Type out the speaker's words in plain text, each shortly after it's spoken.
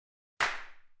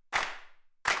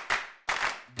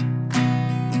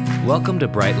Welcome to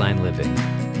Brightline Living,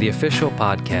 the official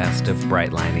podcast of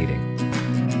Brightline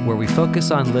Eating, where we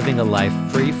focus on living a life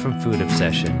free from food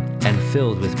obsession and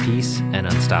filled with peace and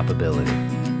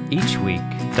unstoppability. Each week,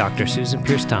 Dr. Susan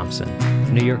Peirce Thompson,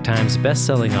 New York Times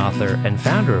bestselling author and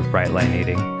founder of Brightline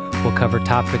Eating, will cover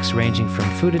topics ranging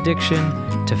from food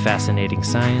addiction to fascinating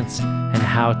science and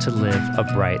how to live a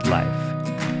bright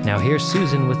life. Now here's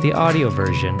Susan with the audio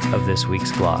version of this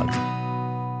week's vlog.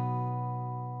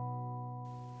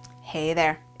 Hey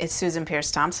there, it's Susan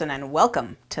Peirce Thompson and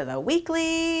welcome to the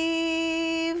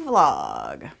weekly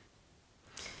vlog.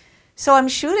 So I'm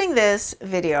shooting this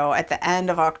video at the end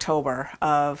of October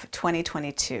of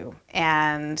 2022,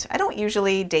 and I don't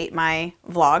usually date my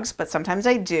vlogs, but sometimes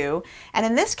I do. And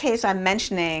in this case, I'm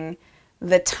mentioning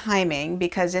the timing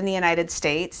because in the United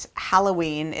States,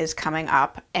 Halloween is coming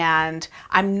up, and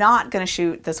I'm not going to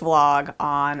shoot this vlog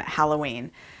on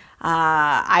Halloween.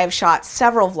 I have shot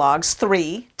several vlogs,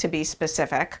 3 to be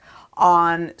specific,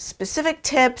 on specific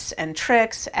tips and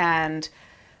tricks and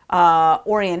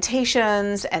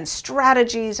orientations and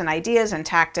strategies and ideas and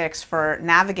tactics for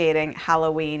navigating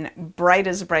Halloween bright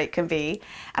as bright can be.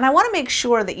 And I want to make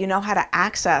sure that you know how to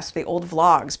access the old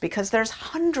vlogs because there's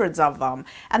hundreds of them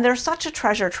and there's such a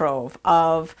treasure trove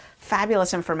of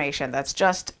fabulous information that's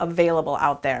just available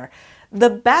out there. The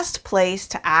best place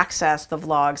to access the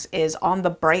vlogs is on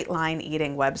the Brightline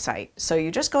Eating website. So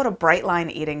you just go to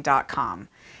brightlineeating.com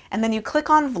and then you click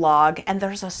on vlog and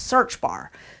there's a search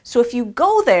bar. So if you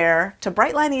go there to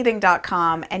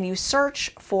brightlineeating.com and you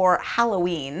search for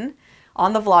Halloween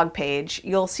on the vlog page,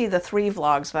 you'll see the 3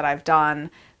 vlogs that I've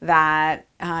done that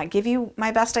give you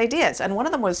my best ideas. And one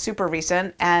of them was super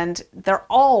recent and they're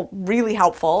all really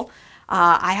helpful.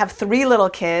 I have 3 little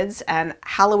kids and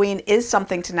Halloween is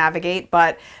something to navigate,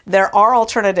 but there are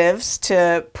alternatives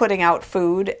to putting out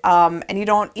food and you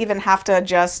don't even have to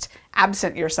just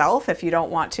absent yourself if you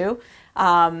don't want to.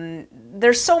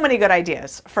 There's so many good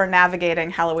ideas for navigating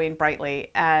Halloween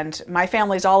brightly, and my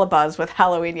family's all abuzz with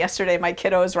Halloween. Yesterday, my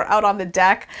kiddos were out on the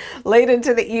deck late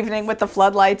into the evening with the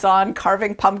floodlights on,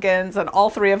 carving pumpkins, and all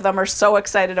 3 of them are so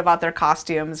excited about their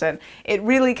costumes, and it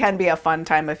really can be a fun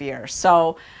time of year.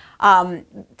 So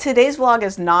today's vlog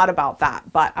is not about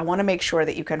that, but I want to make sure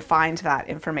that you can find that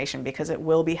information because it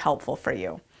will be helpful for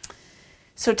you.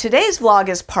 So today's vlog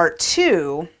is part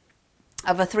 2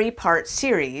 of a 3-part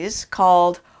series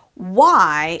called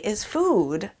Why is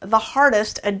Food the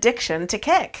Hardest Addiction to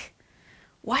Kick?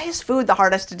 Why is food the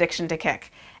hardest addiction to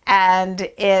kick? And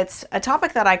it's a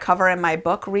topic that I cover in my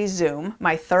book, Rezoom,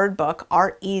 my 3rd book,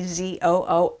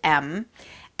 Rezoom.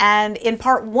 And in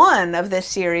part 1 of this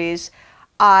series,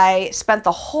 I spent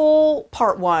the whole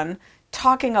part 1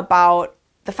 talking about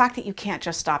the fact that you can't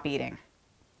just stop eating.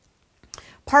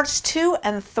 Parts 2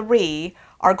 and 3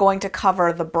 are going to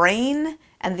cover the brain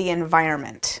and the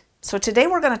environment. So today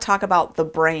we're going to talk about the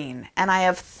brain, and I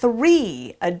have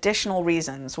 3 additional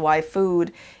reasons why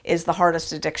food is the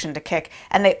hardest addiction to kick,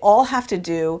 and they all have to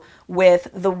do with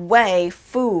the way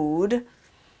food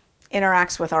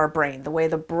interacts with our brain, the way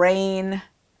the brain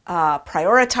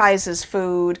prioritizes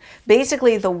food,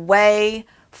 basically the way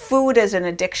food as an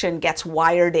addiction gets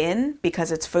wired in because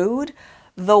it's food,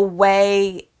 the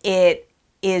way it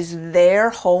is their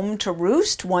home to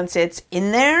roost once it's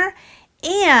in there,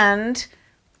 and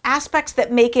aspects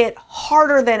that make it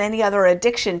harder than any other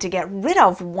addiction to get rid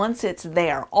of once it's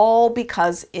there, all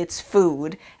because it's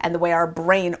food and the way our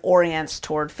brain orients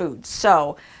toward food.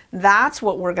 So that's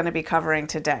what we're going to be covering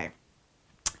today.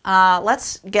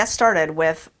 Let's get started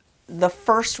with the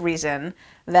first reason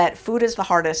that food is the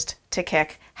hardest to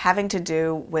kick, having to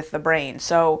do with the brain.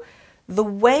 So the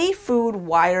way food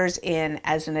wires in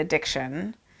as an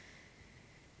addiction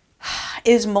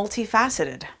is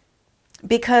multifaceted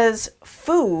because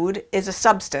food is a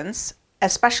substance,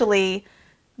 especially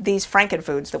these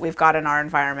frankenfoods that we've got in our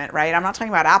environment, right? I'm not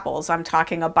talking about apples. I'm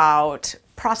talking about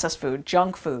processed food,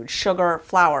 junk food, sugar,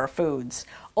 flour foods,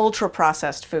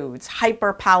 ultra-processed foods,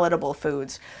 hyper-palatable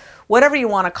foods. Whatever you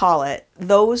want to call it,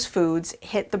 those foods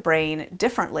hit the brain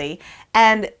differently,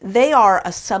 and they are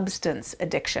a substance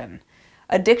addiction.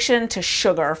 Addiction to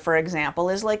sugar, for example,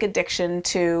 is like addiction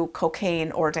to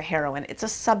cocaine or to heroin. It's a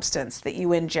substance that you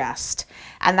ingest,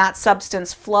 and that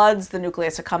substance floods the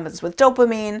nucleus accumbens with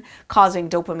dopamine, causing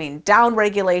dopamine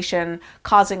downregulation,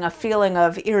 causing a feeling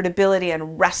of irritability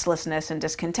and restlessness and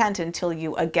discontent until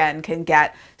you again can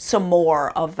get some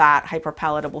more of that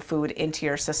hyperpalatable food into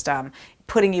your system,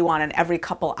 putting you on an every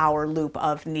couple hour loop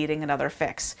of needing another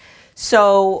fix.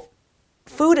 So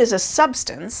food is a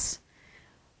substance,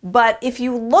 but if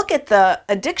you look at the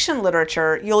addiction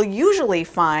literature, you'll usually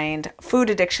find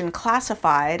food addiction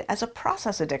classified as a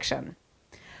process addiction.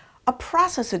 A a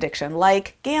process addiction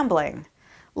like gambling,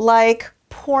 like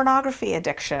pornography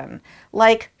addiction,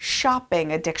 like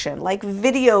shopping addiction, like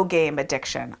video game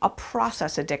addiction, a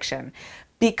process addiction.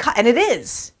 And it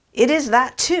is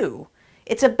that too.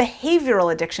 It's a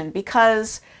behavioral addiction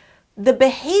because the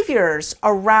behaviors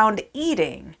around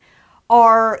eating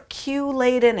are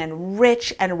cue-laden and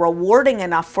rich and rewarding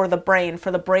enough for the brain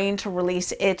to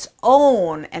release its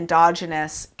own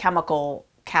endogenous chemical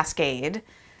cascade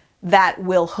that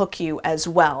will hook you as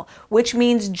well, which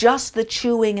means just the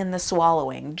chewing and the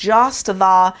swallowing, just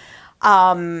the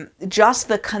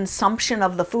consumption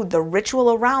of the food, the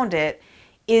ritual around it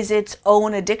is its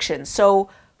own addiction. So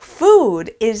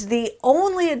food is the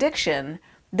only addiction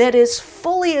that is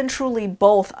fully and truly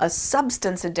both a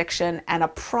substance addiction and a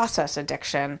process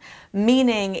addiction,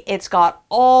 meaning it's got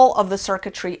all of the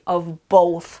circuitry of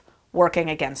both working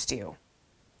against you,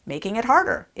 making it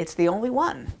harder. It's the only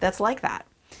one that's like that.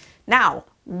 Now,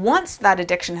 once that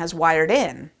addiction has wired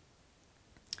in,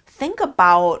 think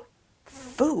about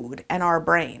food and our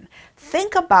brain.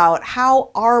 Think about how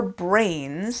our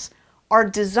brains are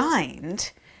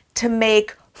designed to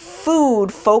make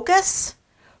food focus,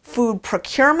 food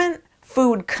procurement,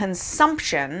 food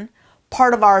consumption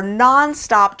part of our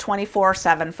nonstop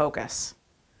 24/7 focus.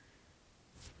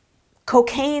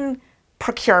 Cocaine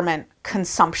procurement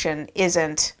consumption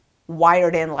isn't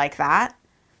wired in like that.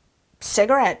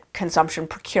 Cigarette consumption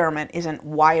procurement isn't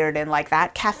wired in like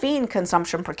that. Caffeine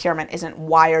consumption procurement isn't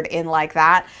wired in like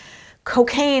that.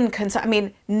 Cocaine,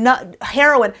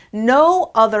 heroin,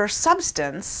 no other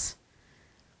substance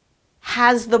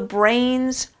has the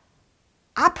brain's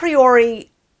a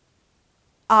priori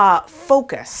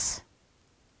focus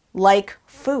like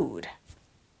food.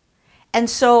 And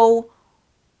so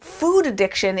food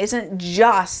addiction isn't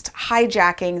just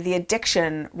hijacking the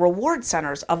addiction reward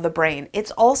centers of the brain. It's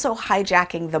also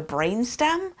hijacking the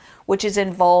brainstem, which is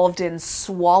involved in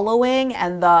swallowing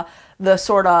and the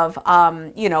sort of,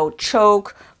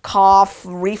 choke, cough,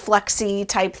 reflexy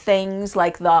type things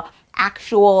like the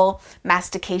actual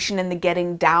mastication and the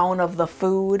getting down of the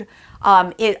food.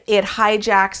 It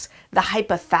hijacks the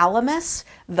hypothalamus,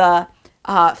 the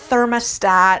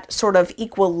thermostat sort of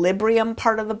equilibrium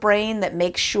part of the brain that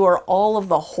makes sure all of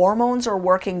the hormones are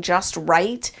working just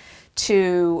right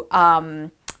to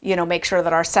make sure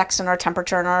that our sex and our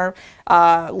temperature and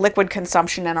our liquid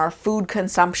consumption and our food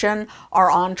consumption are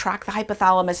on track. The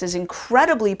hypothalamus is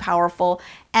incredibly powerful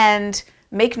and,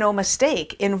 make no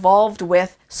mistake, involved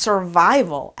with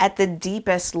survival at the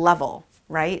deepest level,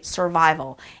 right?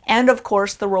 Survival. And of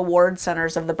course, the reward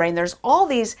centers of the brain. There's all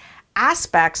these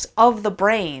aspects of the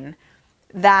brain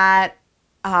that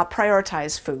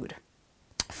prioritize food.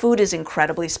 Food is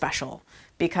incredibly special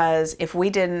because if we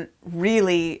didn't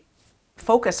really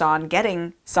focus on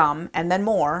getting some and then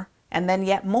more and then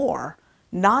yet more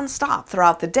nonstop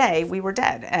throughout the day, we were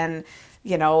dead. And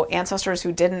ancestors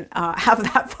who didn't have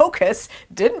that focus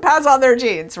didn't pass on their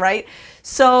genes, right?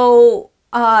 So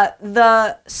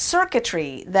the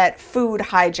circuitry that food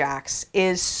hijacks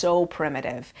is so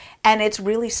primitive, and it's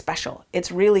really special.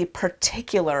 It's really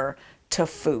particular to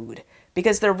food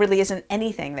because there really isn't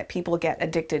anything that people get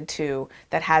addicted to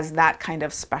that has that kind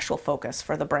of special focus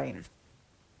for the brain.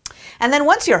 And then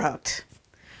once you're hooked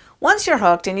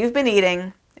and you've been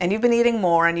eating, and you've been eating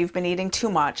more, and you've been eating too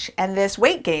much, and this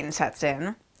weight gain sets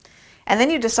in, and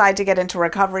then you decide to get into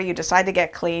recovery, you decide to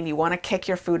get clean, you want to kick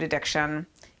your food addiction,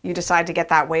 you decide to get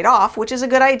that weight off, which is a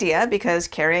good idea because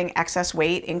carrying excess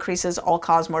weight increases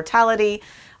all-cause mortality.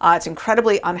 It's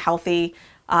incredibly unhealthy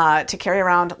to carry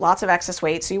around lots of excess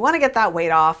weight, so you want to get that weight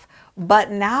off.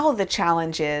 But now the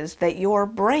challenge is that your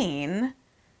brain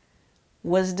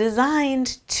was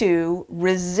designed to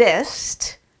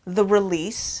resist the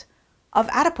release of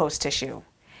adipose tissue.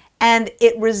 And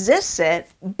it resists it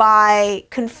by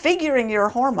configuring your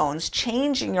hormones,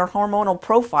 changing your hormonal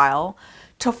profile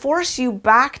to force you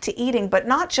back to eating, but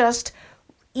not just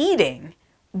eating,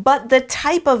 but the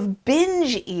type of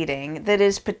binge eating that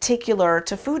is particular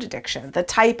to food addiction, the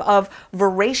type of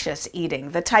voracious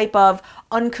eating, the type of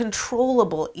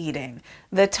uncontrollable eating,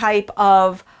 the type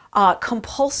of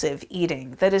compulsive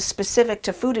eating that is specific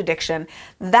to food addiction.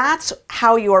 That's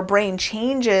how your brain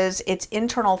changes its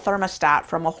internal thermostat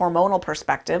from a hormonal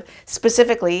perspective,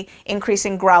 specifically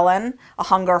increasing ghrelin, a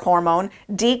hunger hormone,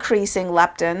 decreasing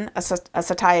leptin, a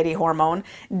satiety hormone,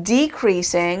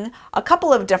 decreasing a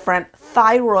couple of different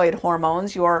thyroid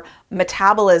hormones, your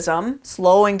metabolism,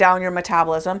 slowing down your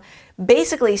metabolism,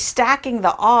 basically stacking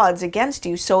the odds against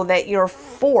you so that you're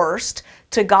forced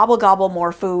to gobble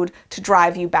more food to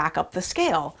drive you back up the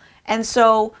scale. And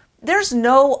so there's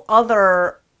no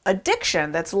other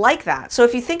addiction that's like that. So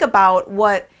if you think about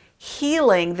what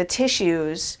healing the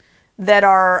tissues that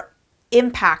are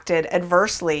impacted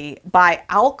adversely by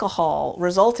alcohol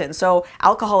resultant. So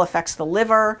alcohol affects the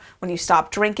liver. When you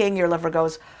stop drinking, your liver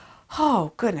goes,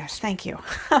 oh goodness, thank you.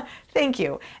 Thank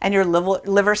you. And your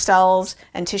liver cells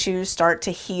and tissues start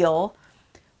to heal.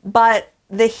 But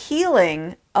the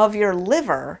healing of your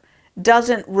liver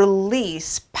doesn't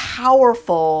release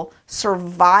powerful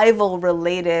survival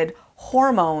related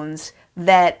hormones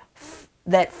that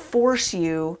force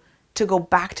you to go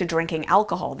back to drinking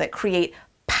alcohol, that create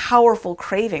powerful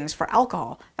cravings for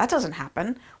alcohol. That doesn't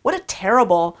happen. What a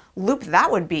terrible loop that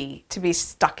would be to be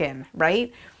stuck in,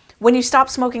 right? When you stop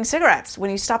smoking cigarettes, when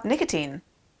you stop nicotine,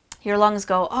 your lungs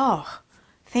go, oh,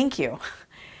 thank you.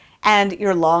 And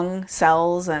your lung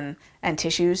cells and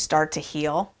tissues start to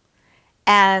heal.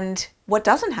 And what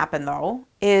doesn't happen though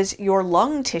is your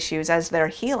lung tissues, as they're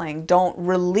healing, don't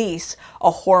release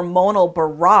a hormonal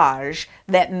barrage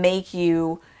that make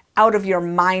you out of your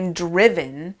mind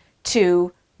driven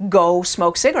to go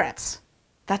smoke cigarettes.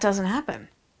 That doesn't happen,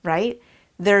 right?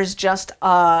 There's just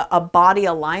a body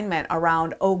alignment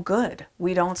around, oh good,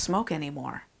 we don't smoke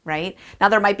anymore, right? Now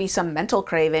there might be some mental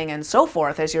craving and so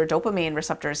forth as your dopamine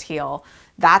receptors heal.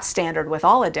 That's standard with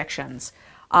all addictions.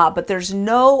 But there's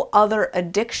no other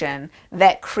addiction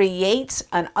that creates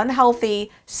an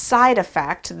unhealthy side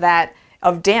effect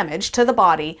of damage to the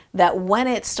body that when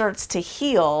it starts to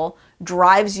heal,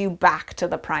 drives you back to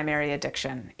the primary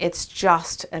addiction. It's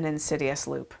just an insidious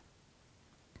loop.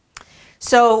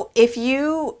 So if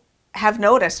you have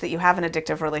noticed that you have an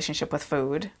addictive relationship with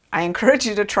food, I encourage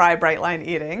you to try Bright Line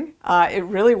Eating. It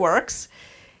really works.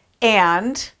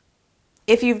 And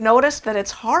if you've noticed that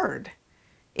it's hard,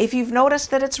 if you've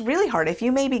noticed that it's really hard, if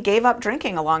you maybe gave up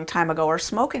drinking a long time ago or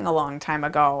smoking a long time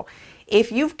ago,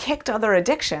 if you've kicked other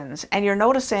addictions and you're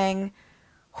noticing,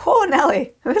 oh,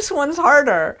 Nellie, this one's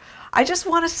harder, I just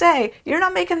want to say, you're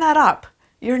not making that up.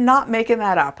 You're not making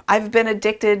that up. I've been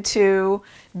addicted to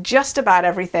just about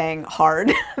everything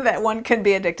hard that one can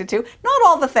be addicted to. Not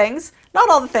all the things,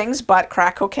 but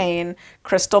crack cocaine,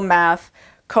 crystal meth,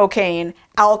 cocaine,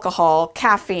 alcohol,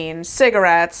 caffeine,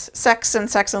 cigarettes, sex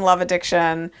and love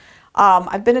addiction.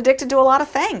 I've been addicted to a lot of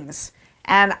things.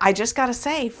 And I just got to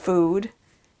say, food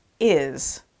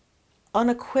is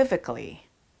unequivocally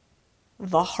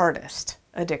the hardest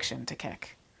addiction to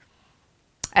kick.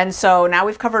 And so now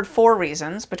we've covered 4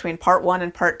 reasons. Between part 1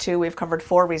 and part 2, we've covered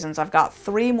 4 reasons. I've got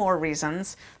 3 more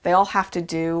reasons. They all have to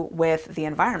do with the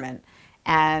environment.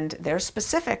 And they're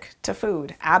specific to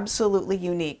food, absolutely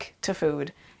unique to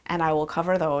food. And I will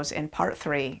cover those in part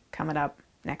 3 coming up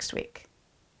next week.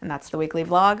 And that's the weekly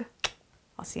vlog.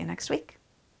 I'll see you next week.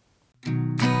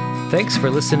 Thanks for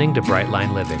listening to Bright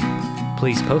Line Living.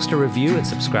 Please post a review and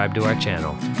subscribe to our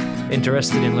channel.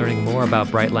 Interested in learning more about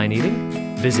Bright Line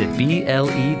Eating? Visit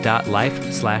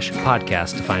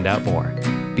ble.life/podcast to find out more.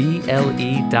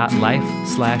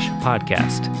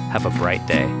 ble.life/podcast. Have a bright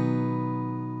day.